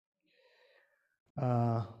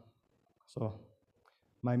Uh, so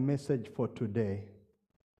my message for today,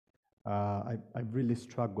 I've really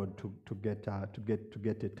struggled to get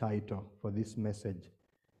a title for this message,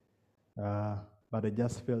 but I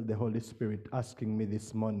just felt the Holy Spirit asking me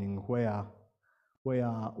this morning, where are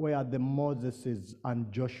the Moseses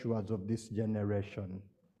and Joshuas of this generation?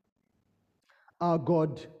 Our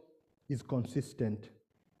God is consistent,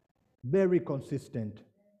 very consistent.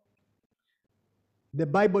 The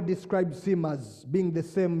Bible describes him as being the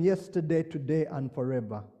same yesterday, today, and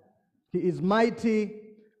forever. He is mighty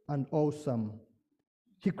and awesome.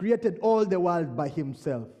 He created all the world by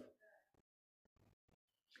himself,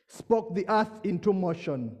 spoke the earth into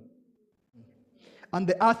motion, and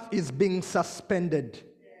the earth is being suspended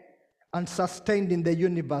and sustained in the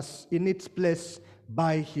universe in its place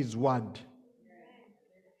by his word.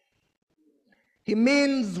 He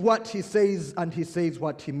means what he says, and he says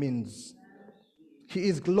what he means. He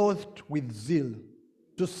is clothed with zeal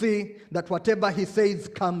to see that whatever he says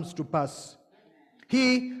comes to pass.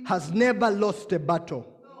 He has never lost a battle.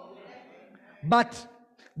 But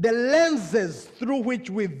the lenses through which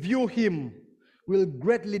we view him will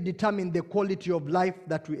greatly determine the quality of life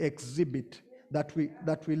that we exhibit, that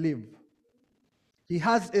we live. He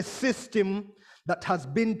has a system that has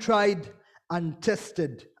been tried and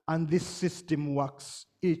tested, and this system works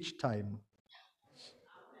each time.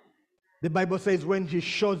 The Bible says when he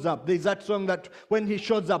shows up, there's that song that when he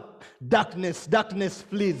shows up, darkness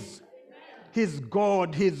flees. He's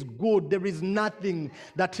God, he's good. There is nothing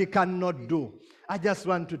that he cannot do. I just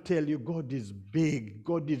want to tell you, God is big,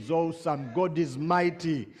 God is awesome, God is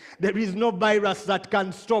mighty. There is no virus that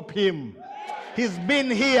can stop him. He's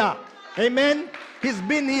been here. Amen. He's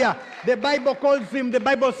been here. The Bible calls him, the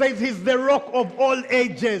Bible says he's the rock of all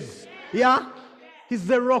ages. Yeah? He's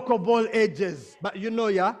the rock of all ages. But you know,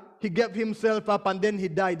 yeah, he gave himself up and then he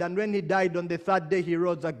died. And when he died on the third day, he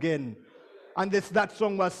rose again. And that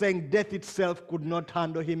song was saying death itself could not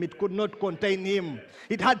handle him. It could not contain him.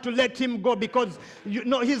 It had to let him go because, you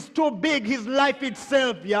know, he's too big. His life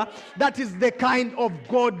itself, yeah, that is the kind of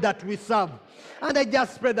God that we serve. And I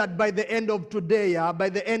just pray that by the end of today, yeah, by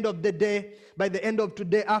the end of the day, by the end of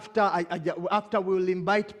today, after we will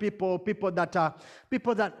invite people that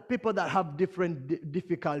have different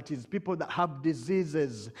difficulties, people that have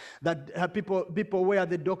diseases, that people where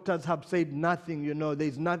the doctors have said nothing, you know,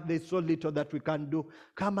 there's so little that we can do.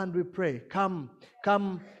 Come and we pray. Come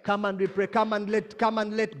and we pray. Come and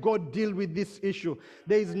let God deal with this issue.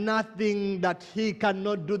 There is nothing that he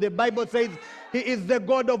cannot do. The Bible says he is the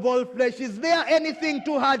God of all flesh. Is there anything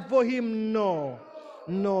too hard for him? No.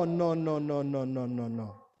 No.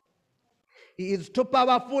 He is too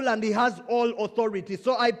powerful and he has all authority.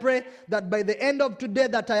 So I pray that by the end of today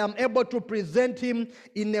that I am able to present him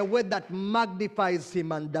in a way that magnifies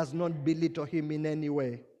him and does not belittle him in any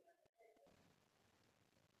way.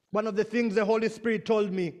 One of the things the Holy Spirit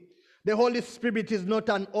told me, the Holy Spirit is not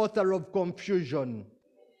an author of confusion.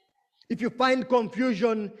 If you find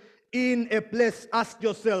confusion in a place, ask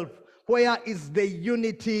yourself, where is the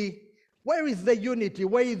unity? Where is the unity?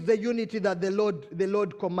 Where is the unity that the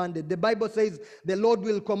Lord commanded? The Bible says the Lord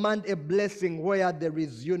will command a blessing where there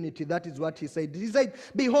is unity. That is what he said. He said,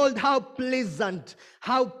 behold, how pleasant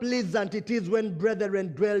it is when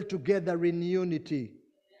brethren dwell together in unity.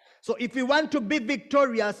 So if we want to be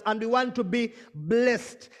victorious and we want to be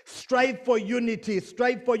blessed, strive for unity,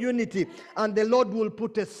 and the Lord will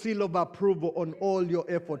put a seal of approval on all your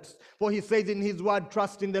efforts. For he says in his word,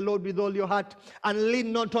 trust in the Lord with all your heart and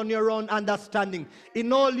lean not on your own understanding.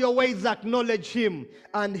 In all your ways acknowledge him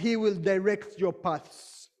and he will direct your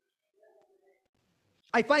paths.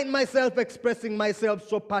 I find myself expressing myself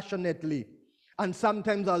so passionately, and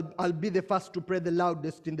sometimes I'll be the first to pray the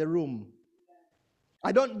loudest in the room.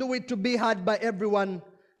 I don't do it to be heard by everyone,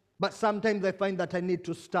 but sometimes I find that I need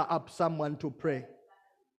to stir up someone to pray.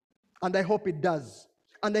 And I hope it does.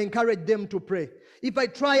 And I encourage them to pray. If I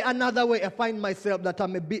try another way, I find myself that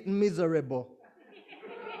I'm a bit miserable.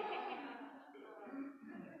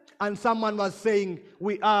 And someone was saying,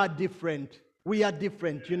 we are different. We are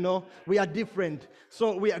different, you know. We are different.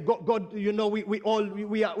 So we are God, you know. We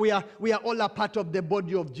are all a part of the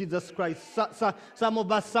body of Jesus Christ. Some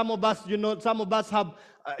of us, you know. Some of us have,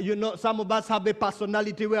 some of us have a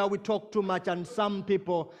personality where we talk too much, and some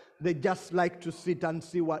people they just like to sit and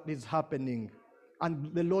see what is happening.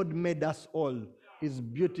 And the Lord made us all. He's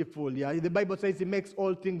beautiful, yeah. The Bible says he makes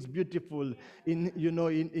all things beautiful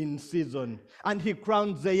in season, and he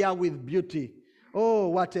crowns the year with beauty. Oh,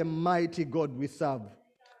 what a mighty God we serve.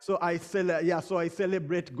 So I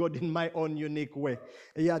celebrate God in my own unique way.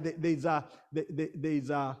 Yeah, there's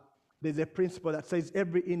a There's a principle that says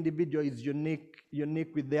every individual is unique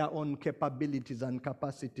with their own capabilities and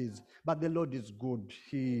capacities. But the Lord is good.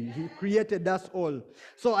 He created us all.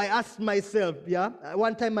 So I asked myself,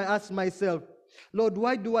 one time I asked myself, Lord,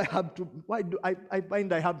 why do I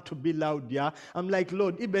find I have to be loud, I'm like,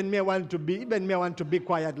 Lord, even me I want to be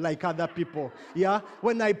quiet like other people,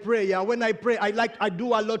 When I pray, I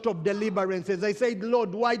do a lot of deliverances. I say,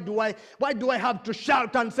 Lord, why do I have to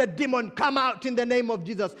shout and say, demon, come out in the name of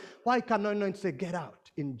Jesus? Why can I not say, get out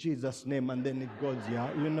in Jesus' name, and then it goes,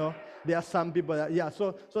 There are some people that,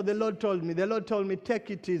 so the Lord told me,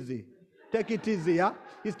 take it easy. Take it easy,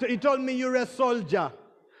 He told me, you're a soldier.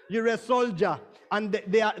 You're a soldier, and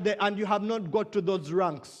and you have not got to those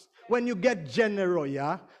ranks. When you get general,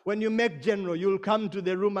 when you make general, you'll come to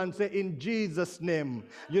the room and say, in Jesus' name,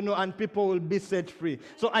 and people will be set free.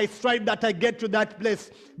 So I strive that I get to that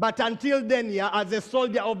place. But until then, as a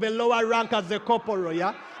soldier of a lower rank, as a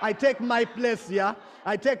corporal, I take my place,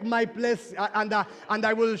 I take my place, and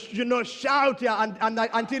I will, shout,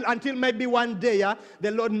 until maybe one day,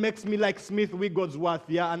 the Lord makes me like Smith Wigglesworth,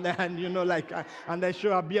 and and I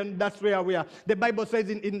show up. That's where we are. The Bible says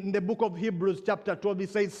in the book of Hebrews, chapter 12, it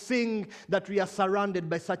says, sing that we are surrounded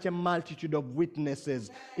by such a multitude of witnesses.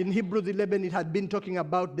 In Hebrews 11, it had been talking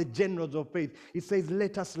about the generals of faith. It says,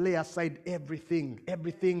 let us lay aside everything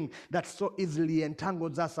that so easily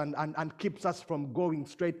entangles us and keeps us from going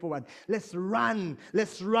straight forward. Let's run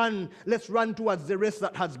towards the race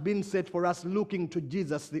that has been set for us, looking to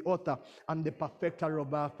Jesus, the author and the perfecter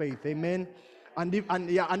of our faith. Amen. And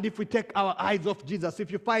if we take our eyes off Jesus, if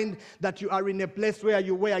you find that you are in a place where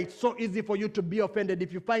it's so easy for you to be offended,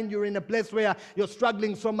 if you find you're in a place where you're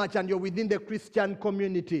struggling so much and you're within the Christian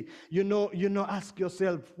community, ask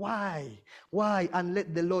yourself, why? And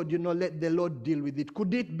let the Lord deal with it.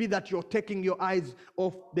 Could it be that you're taking your eyes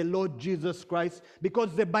off the Lord Jesus Christ?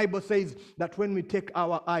 Because the Bible says that when we take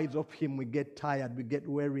our eyes off him, we get tired, we get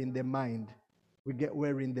weary in the mind. We get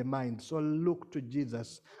weary in the mind. So look to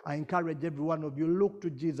Jesus. I encourage every one of you, look to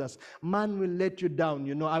Jesus. Man will let you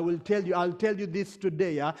down. I'll tell you this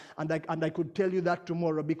today, and I could tell you that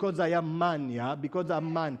tomorrow, because I am man, because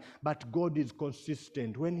I'm man. But God is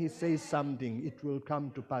consistent. When he says something, it will come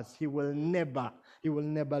to pass. He will never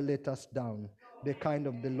let us down. The kind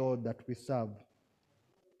of the Lord that we serve.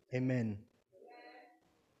 Amen.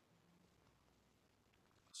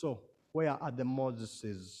 So, where are the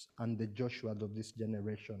Moseses and the Joshuas of this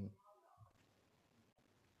generation?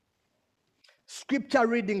 Scripture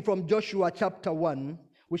reading from Joshua chapter 1.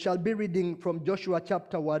 We shall be reading from Joshua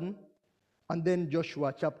chapter 1 and then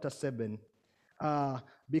Joshua chapter 7.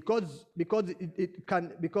 Because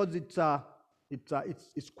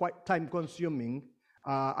it's quite time consuming.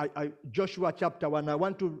 Joshua chapter 1.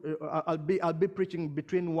 I'll be preaching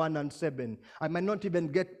between 1 and 7. I might not even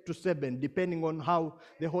get to 7, depending on how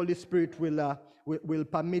the Holy Spirit will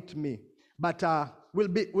permit me. But we'll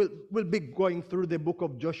be going through the book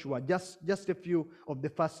of Joshua, just a few of the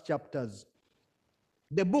first chapters.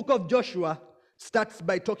 The book of Joshua starts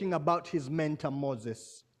by talking about his mentor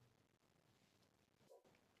Moses.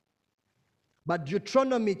 But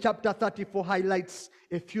Deuteronomy chapter 34 highlights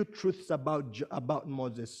a few truths about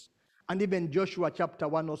Moses. And even Joshua chapter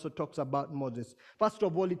 1 also talks about Moses. First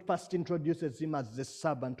of all, it first introduces him as the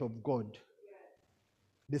servant of God.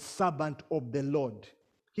 The servant of the Lord.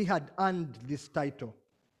 He had earned this title.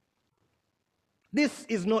 This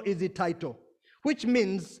is no easy title, which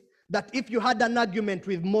means that if you had an argument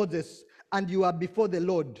with Moses and you are before the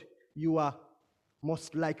Lord, you are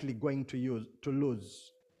most likely going to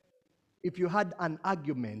lose. If you had an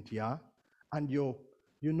argument, and and you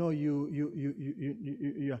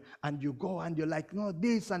go and you're like, no,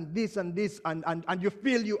 this and this and this, and you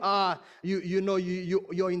feel you're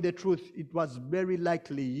in the truth, it was very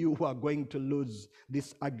likely you are going to lose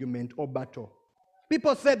this argument or battle.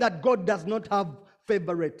 People say that God does not have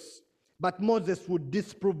favorites, but Moses would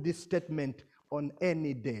disprove this statement on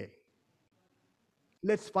any day.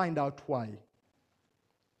 Let's find out why.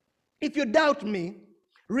 If you doubt me,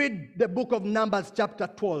 read the book of Numbers chapter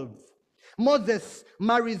 12. Moses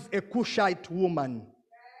marries a Cushite woman,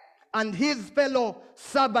 and his fellow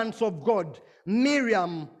servants of God,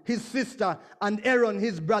 Miriam, his sister, and Aaron,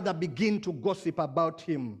 his brother, begin to gossip about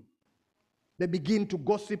him. They begin to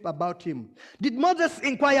gossip about him. Did Moses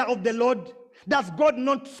inquire of the Lord? Does God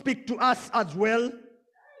not speak to us as well?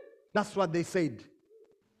 That's what they said.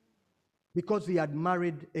 Because he had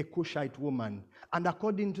married a Cushite woman. And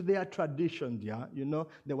according to their traditions,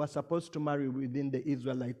 they were supposed to marry within the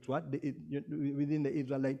Israelite within the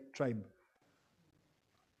Israelite tribe.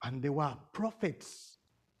 And they were prophets.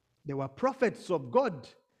 They were prophets of God.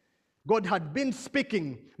 God had been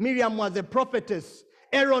speaking. Miriam was a prophetess.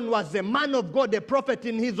 Aaron was a man of God, a prophet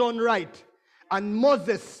in his own right. And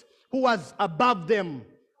Moses, who was above them,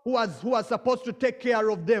 who was supposed to take care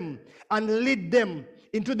of them and lead them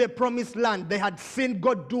into the promised land. They had seen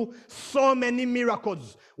God do so many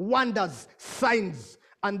miracles, wonders, signs,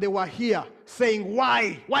 and they were here saying,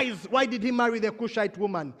 why? Why did he marry the Cushite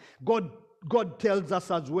woman? God tells us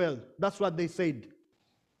as well. That's what they said.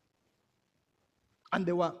 And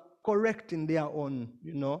they were correct in their own,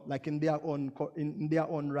 like in their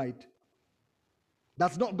own right.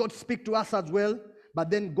 Does not God speak to us as well? But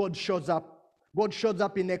then God shows up. God shows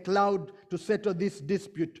up in a cloud to settle this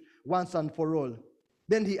dispute once and for all.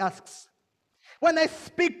 Then he asks, when I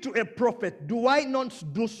speak to a prophet, do I not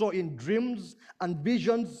do so in dreams and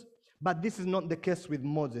visions? But this is not the case with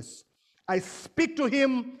Moses. I speak to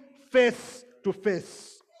him face to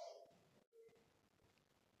face.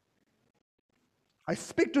 I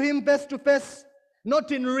speak to him face to face,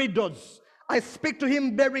 not in riddles. I speak to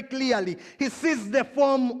him very clearly. He sees the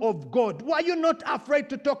form of God. Why are you not afraid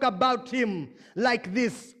to talk about him like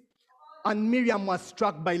this? And Miriam was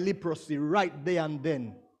struck by leprosy right there and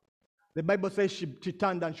then. The Bible says she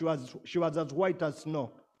turned and she was as white as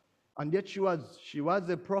snow. And yet she was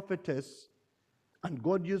a prophetess, and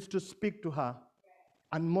God used to speak to her.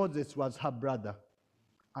 And Moses was her brother.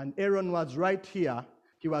 And Aaron was right here.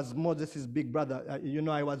 He was Moses' big brother.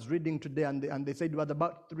 I was reading today, and they said he was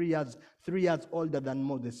about 3 years older than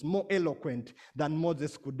Moses, more eloquent than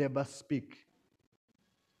Moses could ever speak.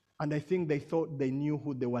 And I think they thought they knew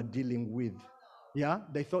who they were dealing with. Yeah?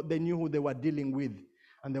 They thought they knew who they were dealing with.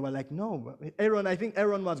 And they were like, no, Aaron, I think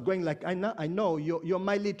Aaron was going like, I know you're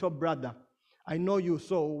my little brother. I know you,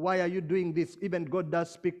 so why are you doing this? Even God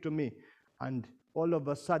does speak to me. And all of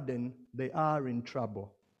a sudden, they are in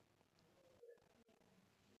trouble.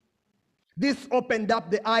 This opened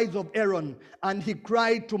up the eyes of Aaron, and he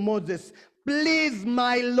cried to Moses, please,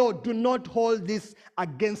 my Lord, do not hold this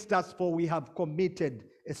against us, for we have committed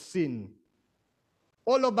a sin.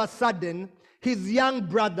 All of a sudden, his young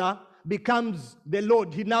brother becomes the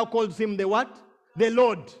Lord. He now calls him the what? The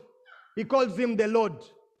Lord. He calls him the Lord.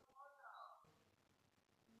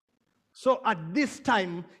 So at this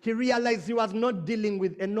time, he realized he was not dealing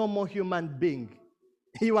with a normal human being.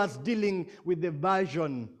 He was dealing with a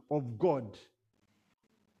version of God.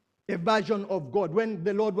 A version of God. When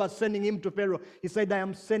the Lord was sending him to Pharaoh, he said, I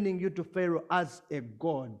am sending you to Pharaoh as a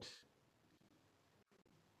God.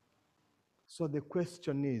 So the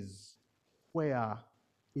question is, where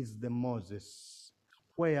is the Moses?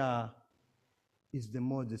 Where is the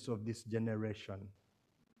Moses of this generation?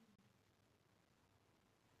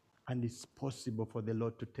 And it's possible for the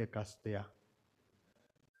Lord to take us there.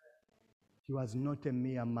 He was not a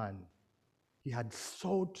mere man. He had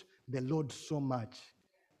sought the Lord so much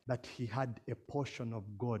that he had a portion of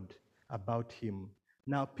God about him.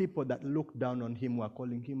 Now people that looked down on him were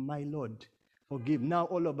calling him, my Lord, forgive. Now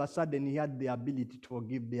all of a sudden he had the ability to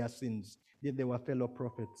forgive their sins. Yet they were fellow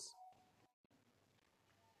prophets.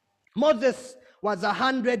 Moses was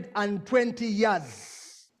 120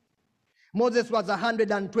 years. Moses was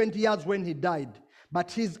 120 years when he died, but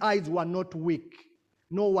his eyes were not weak,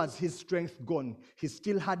 nor was his strength gone. He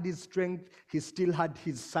still had his strength. He still had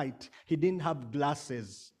his sight. He didn't have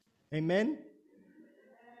glasses. Amen?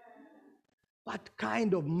 What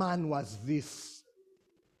kind of man was this?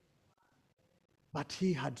 But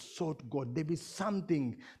he had sought God. There is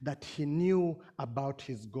something that he knew about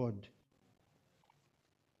his God.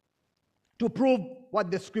 To prove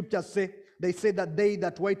what the scriptures say, they say that they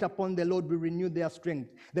that wait upon the Lord will renew their strength.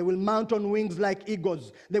 They will mount on wings like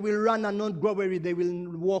eagles. They will run and not grow weary. They will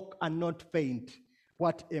walk and not faint.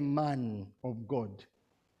 What a man of God.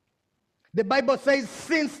 The Bible says,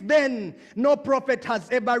 since then, no prophet has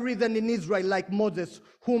ever risen in Israel like Moses,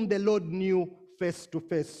 whom the Lord knew face to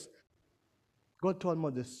face. God told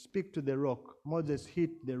Moses, speak to the rock. Moses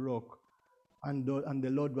hit the rock, and the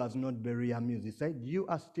Lord was not very amused. He said, you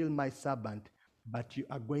are still my servant, but you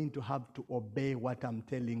are going to have to obey what I'm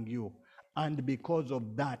telling you. And because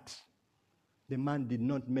of that, the man did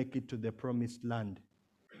not make it to the promised land.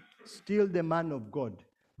 Still the man of God,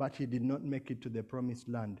 but he did not make it to the promised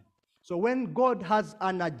land. So when God has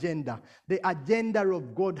an agenda, the agenda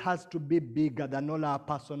of God has to be bigger than all our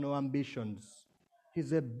personal ambitions.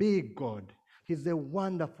 He's a big God. He's a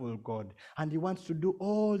wonderful God. And he wants to do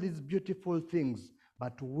all these beautiful things.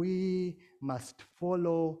 But we must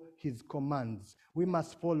follow his commands. We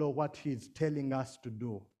must follow what he's telling us to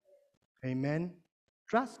do. Amen.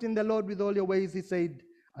 Trust in the Lord with all your ways, he said,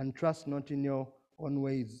 and trust not in your own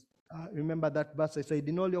ways. Remember that verse I said,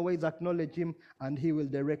 in all your ways acknowledge him, and he will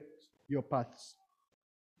direct your paths.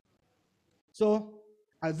 So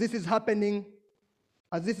as this is happening,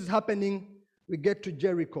 we get to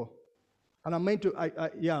Jericho. And I'm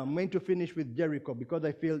meant to finish with Jericho because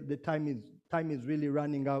I feel the time is really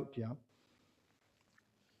running out. Yeah.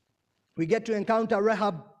 We get to encounter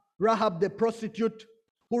Rahab the prostitute,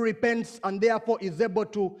 who repents and therefore is able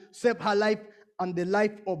to save her life and the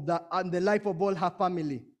life of all her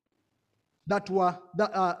family that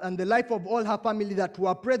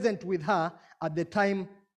were present with her at the time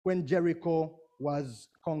when Jericho was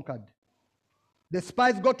conquered. The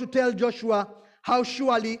spies got to tell Joshua how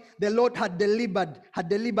surely the Lord had delivered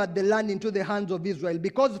the land into the hands of Israel,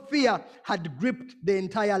 because fear had gripped the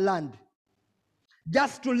entire land.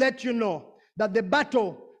 Just to let you know that a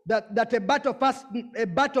battle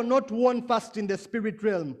not won first in the spirit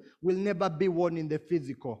realm will never be won in the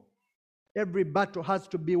physical. Every battle has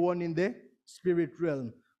to be won in the spirit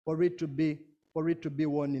realm for it to be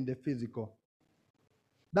won in the physical.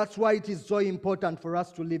 That's why it is so important for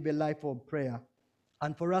us to live a life of prayer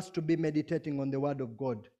and for us to be meditating on the word of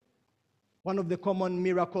God. One of the common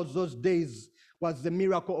miracles those days was the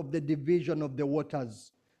miracle of the division of the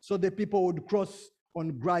waters. So the people would cross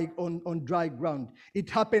on dry ground. It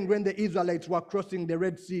happened when the Israelites were crossing the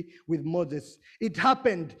Red Sea with Moses. It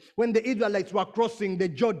happened when the Israelites were crossing the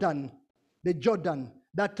Jordan.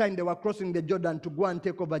 That time they were crossing the Jordan to go and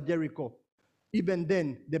take over Jericho. Even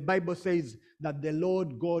then, the Bible says that the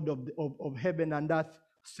Lord God of heaven and earth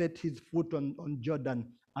set his foot on Jordan,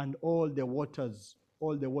 and all the waters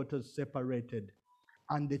separated,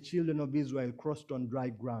 and the children of Israel crossed on dry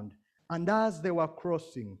ground. And as they were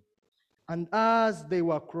crossing,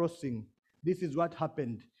 this is what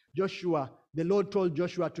happened. The Lord told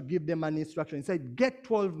Joshua to give them an instruction. He said, get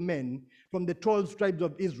 12 men from the 12 tribes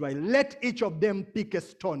of Israel. Let each of them pick a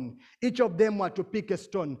stone. Each of them were to pick a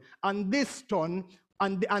stone. And this stone,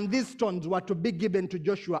 and these stones were to be given to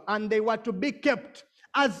Joshua. And they were to be kept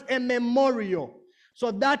as a memorial,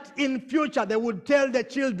 so that in future they would tell the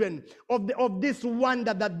children of this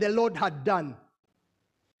wonder that the Lord had done.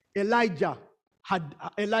 Elijah,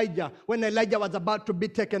 when Elijah was about to be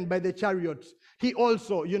taken by the chariots, he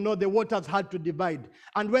also, the waters had to divide.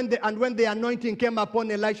 And when the anointing came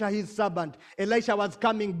upon Elisha, his servant, Elisha was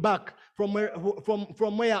coming back from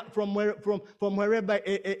wherever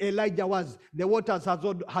Elijah was. The waters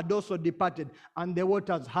had also departed, and the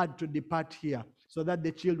waters had to depart here so that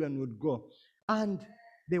the children would go. And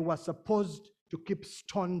they were supposed to keep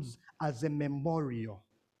stones as a memorial.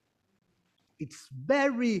 It's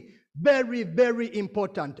very, very, very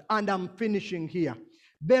important, and I'm finishing here.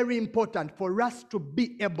 Very important for us to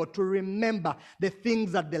be able to remember the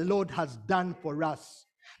things that the Lord has done for us.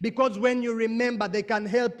 Because when you remember, they can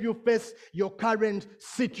help you face your current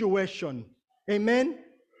situation. Amen?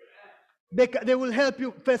 They will help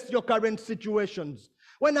you face your current situations.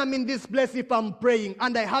 When I'm in this place, if I'm praying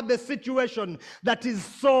and I have a situation that is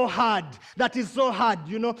so hard, there is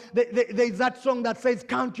that song that says,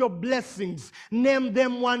 count your blessings, name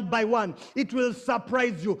them one by one. It will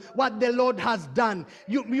surprise you what the Lord has done.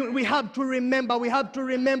 We have to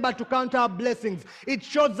remember to count our blessings. It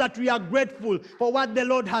shows that we are grateful for what the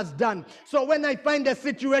Lord has done. So when I find a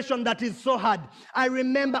situation that is so hard, I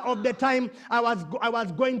remember of the time I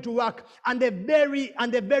was going to work, and a very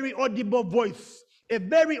audible voice. A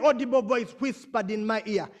very audible voice whispered in my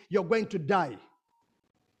ear, you're going to die.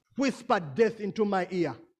 Whispered death into my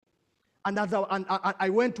ear. And as I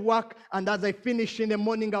went to work, and as I finished in the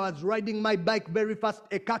morning, I was riding my bike very fast.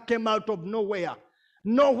 A car came out of nowhere.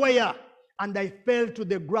 And I fell to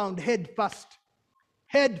the ground head first.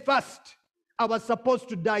 I was supposed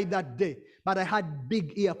to die that day, but I had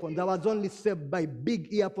big earphones. I was only saved by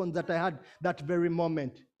big earphones that I had that very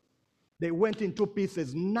moment. They went in two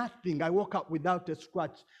pieces, nothing. I woke up without a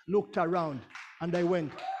scratch, looked around, and I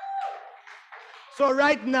went. So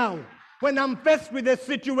right now, when I'm faced with a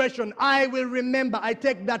situation, I will remember. I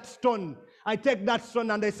take that stone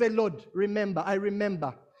and I say, Lord, remember, I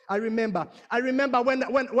remember. I remember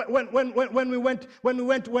when we went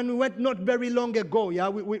not very long ago. Yeah,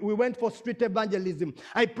 we went for street evangelism.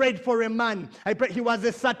 I prayed for a man. He was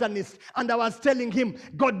a Satanist, and I was telling him,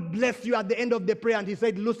 God bless you at the end of the prayer, and he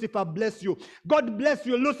said, Lucifer bless you. God bless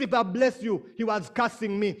you, Lucifer bless you. He was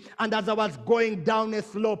cursing me, and as I was going down a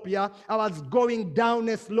slope, I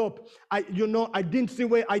didn't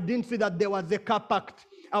see that there was a car parked.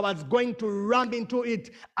 I was going to ram into it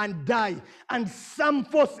and die. And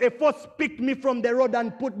a force picked me from the road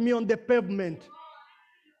and put me on the pavement.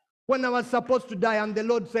 when I was supposed to die, and the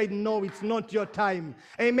Lord said, no, it's not your time.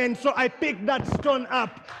 Amen. So I picked that stone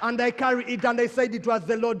up and I carried it, and I said it was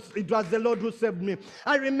the Lord who saved me.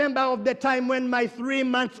 I remember of the time when my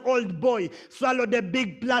 3-month-old boy swallowed a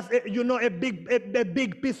big a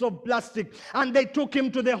big piece of plastic, and they took him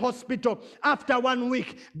to the hospital after 1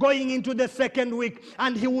 week, going into the second week,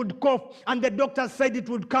 and he would cough, and the doctor said it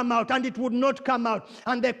would come out, and it would not come out.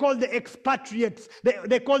 And they called the expatriates,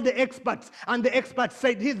 they called the experts, and the experts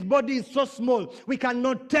said his body is so small, we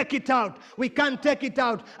cannot take it out. We can't take it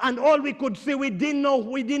out. And all we could see, we didn't know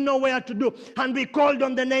where to do. And we called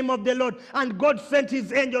on the name of the Lord, and God sent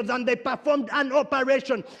his angels, and they performed an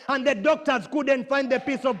operation, and the doctors couldn't find the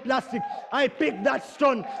piece of plastic. I picked that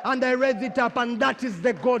stone and I raised it up, and that is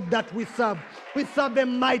the God that we serve. We serve a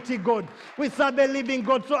mighty God. We serve a living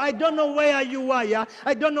God. So I don't know where you are. Yeah?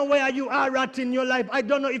 I don't know where you are at in your life. I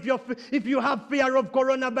don't know if you have fear of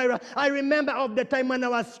coronavirus. I remember of the time when I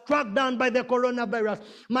was struck down by the coronavirus.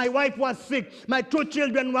 My wife was sick. My 2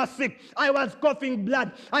 children were sick. I was coughing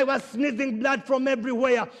blood. I was sneezing blood from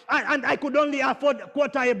everywhere. And I could only afford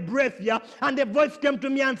quarter a breath. Yeah? And the voice came to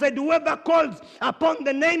me and said, whoever calls upon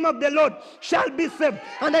the name of the Lord shall be saved.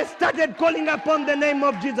 And I started calling upon the name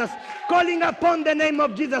of Jesus. Calling upon the name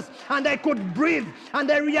of Jesus, and I could breathe,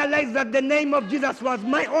 and I realized that the name of Jesus was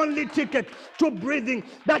my only ticket to breathing.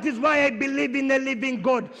 That is why I believe in a living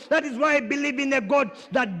God. That is why I believe in a God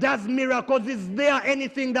that does miracles. Is there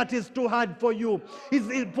anything that is too hard for you?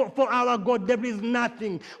 For our God, there is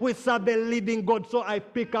nothing. We serve a living God. So I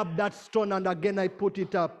pick up that stone, and again I put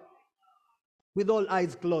it up with all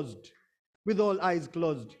eyes closed. With all eyes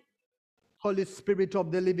closed. Holy Spirit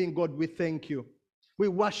of the living God, we thank you. We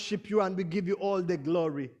worship you and we give you all the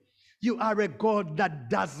glory. You are a God that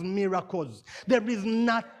does miracles. There is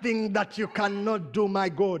nothing that you cannot do, my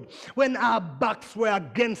God. When our backs were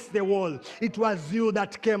against the wall, it was you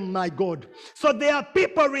that came, my God. So there are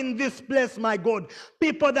people in this place, my God,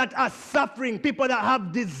 people that are suffering, people that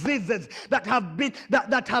have diseases, that have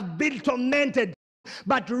been tormented.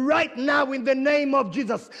 But right now, in the name of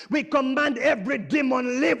Jesus, we command every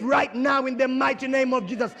demon, live right now in the mighty name of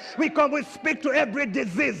Jesus. We speak to every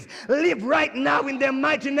disease, live right now in the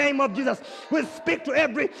mighty name of Jesus. We speak to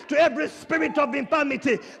every spirit of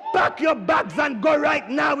infirmity, pack your bags and go right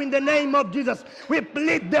now in the name of Jesus. We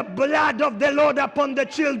plead the blood of the Lord upon the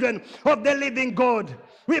children of the living God.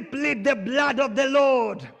 We plead the blood of the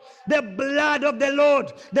Lord. The blood of the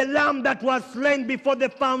Lord, the Lamb that was slain before the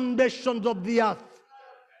foundations of the earth.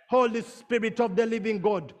 Holy Spirit of the living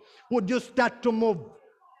God, would you start to move?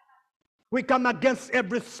 We come against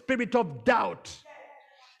every spirit of doubt.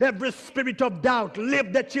 Every spirit of doubt,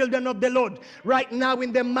 leave the children of the Lord right now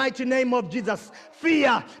in the mighty name of Jesus.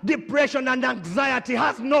 Fear, depression, and anxiety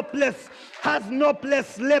has no place.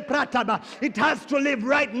 Leprataba. It has to live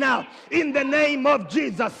right now in the name of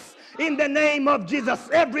Jesus. In the name of Jesus,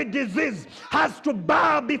 every disease has to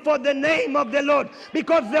bow before the name of the Lord,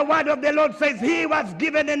 because the word of the Lord says he was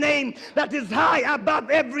given a name that is high above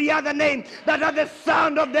every other name, that at the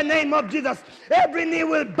sound of the name of Jesus, every knee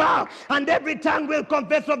will bow and every tongue will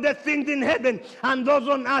confess of the things in heaven and those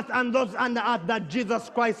on earth and those on the earth, that Jesus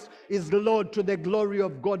Christ is Lord, to the glory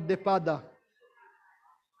of God the Father.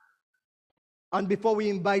 And before we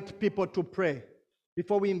invite people to pray,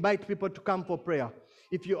 before we invite people to come for prayer,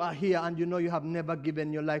 if you are here and you know you have never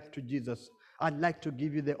given your life to Jesus, I'd like to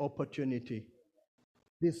give you the opportunity.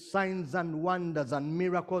 These signs and wonders and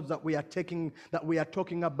miracles that we are talking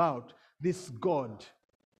about, this God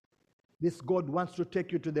wants to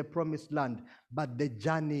take you to the promised land, but the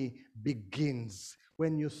journey begins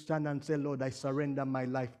when you stand and say, Lord, I surrender my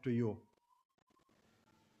life to you.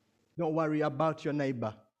 Don't worry about your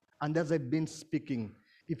neighbor. And as I've been speaking,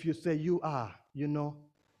 if you say you are,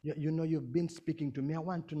 you've been speaking to me, I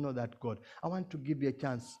want to know that God. I want to give you a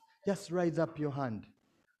chance. Just raise up your hand.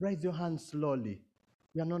 Raise your hand slowly.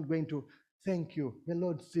 We are not going to thank you. The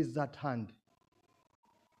Lord sees that hand.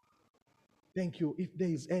 Thank you. If there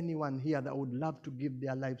is anyone here that would love to give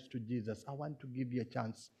their lives to Jesus, I want to give you a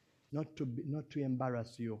chance, not to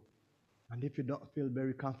embarrass you. And if you don't feel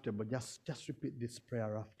very comfortable, just repeat this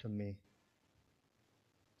prayer after me.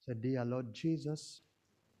 Say, dear Lord Jesus,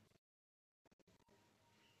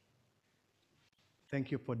 thank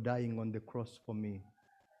you for dying on the cross for me.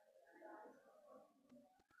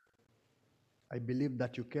 I believe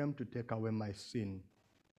that you came to take away my sin.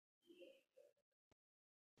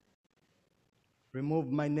 Remove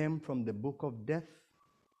my name from the book of death.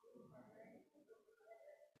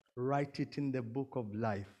 Write it in the book of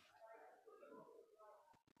life.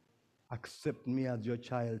 Accept me as your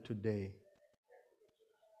child today.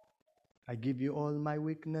 I give you all my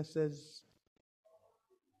weaknesses.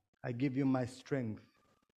 I give you my strength.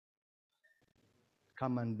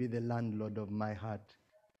 Come and be the landlord of my heart.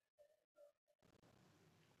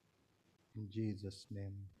 In Jesus'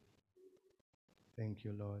 name. Thank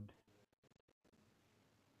you, Lord.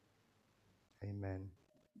 Amen.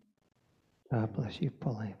 God bless you,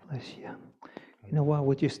 Polly. Bless you. You know, while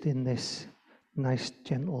we're just in this nice,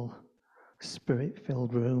 gentle,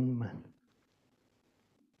 spirit-filled room,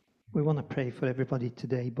 we want to pray for everybody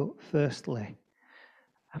today. But firstly,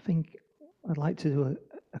 I think I'd like to do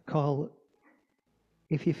a call.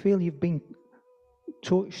 If you feel you've been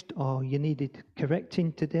touched or you needed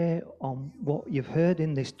correcting today on what you've heard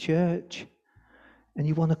in this church, and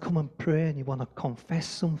you want to come and pray and you want to confess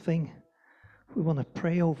something, we want to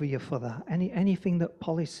pray over you for that. Anything that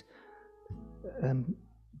Polly's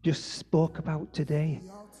just spoke about today,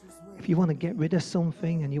 if you want to get rid of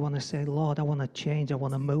something and you want to say, Lord, I want to change, I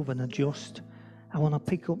want to move and adjust, I want to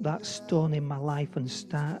pick up that stone in my life and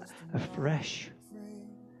start afresh.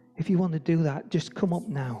 If you want to do that, just come up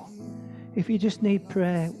now. If you just need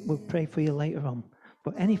prayer, we'll pray for you later on.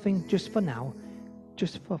 But anything just for now,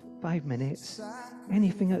 just for 5 minutes,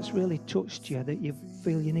 anything that's really touched you that you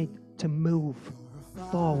feel you need to move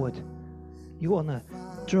forward, you want to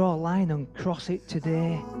draw a line and cross it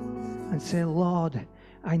today and say, Lord,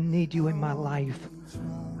 I need you in my life.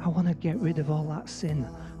 I want to get rid of all that sin.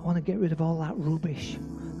 I want to get rid of all that rubbish,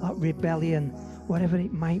 that rebellion, whatever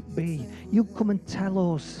it might be. You come and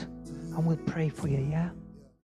tell us and we'll pray for you, yeah?